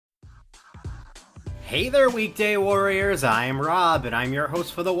Hey there, weekday warriors, I'm Rob, and I'm your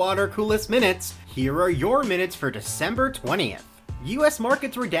host for the Water Coolest Minutes. Here are your minutes for December 20th. US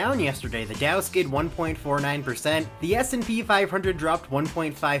markets were down yesterday. The Dow skid 1.49%, the S&P 500 dropped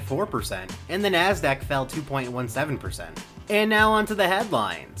 1.54%, and the Nasdaq fell 2.17%. And now onto the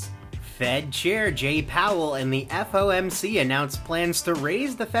headlines. Fed Chair Jay Powell and the FOMC announced plans to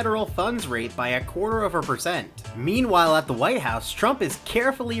raise the federal funds rate by 0.25%. Meanwhile, at the White House, Trump is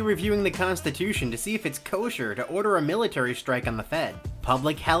carefully reviewing the Constitution to see if it's kosher to order a military strike on the Fed.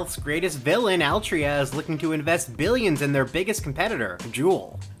 Public health's greatest villain, Altria, is looking to invest billions in their biggest competitor,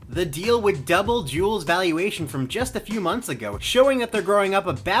 Juul. The deal would double Juul's valuation from just a few months ago, showing that they're growing up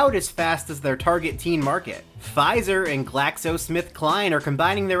about as fast as their target teen market. Pfizer and GlaxoSmithKline are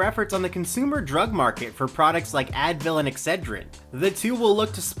combining their efforts on the consumer drug market for products like Advil and Excedrin. The two will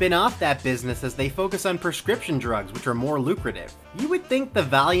look to spin off that business as they focus on prescription drugs, which are more lucrative. You would think the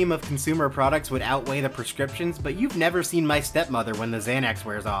volume of consumer products would outweigh the prescriptions, but you've never seen my stepmother when the Xanax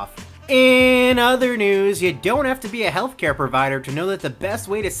wears off. In other news, you don't have to be a healthcare provider to know that the best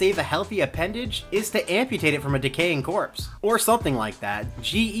way to save a healthy appendage is to amputate it from a decaying corpse. Or something like that.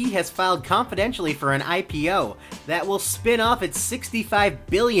 GE has filed confidentially for an IPO that will spin off its $65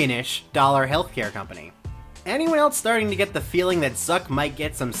 billion-ish healthcare company. Anyone else starting to get the feeling that Zuck might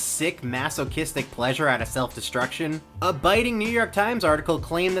get some sick masochistic pleasure out of self-destruction? A biting New York Times article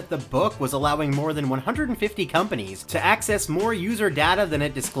claimed that the book was allowing more than 150 companies to access more user data than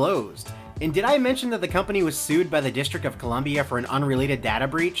it disclosed. And did I mention that the company was sued by the District of Columbia for an unrelated data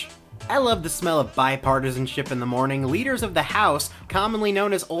breach? I love the smell of bipartisanship in the morning. Leaders of the House, commonly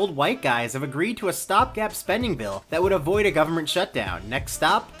known as old white guys, have agreed to a stopgap spending bill that would avoid a government shutdown. Next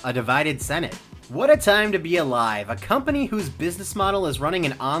stop, a divided Senate. What a time to be alive. A company whose business model is running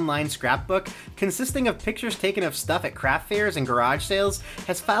an online scrapbook consisting of pictures taken of stuff at craft fairs and garage sales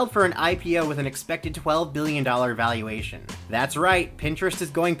has filed for an IPO with an expected $12 billion valuation. That's right, Pinterest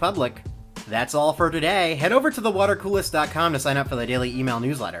is going public. That's all for today. Head over to thewatercoolest.com to sign up for the daily email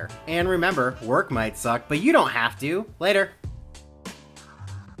newsletter. And remember, work might suck, but you don't have to. Later.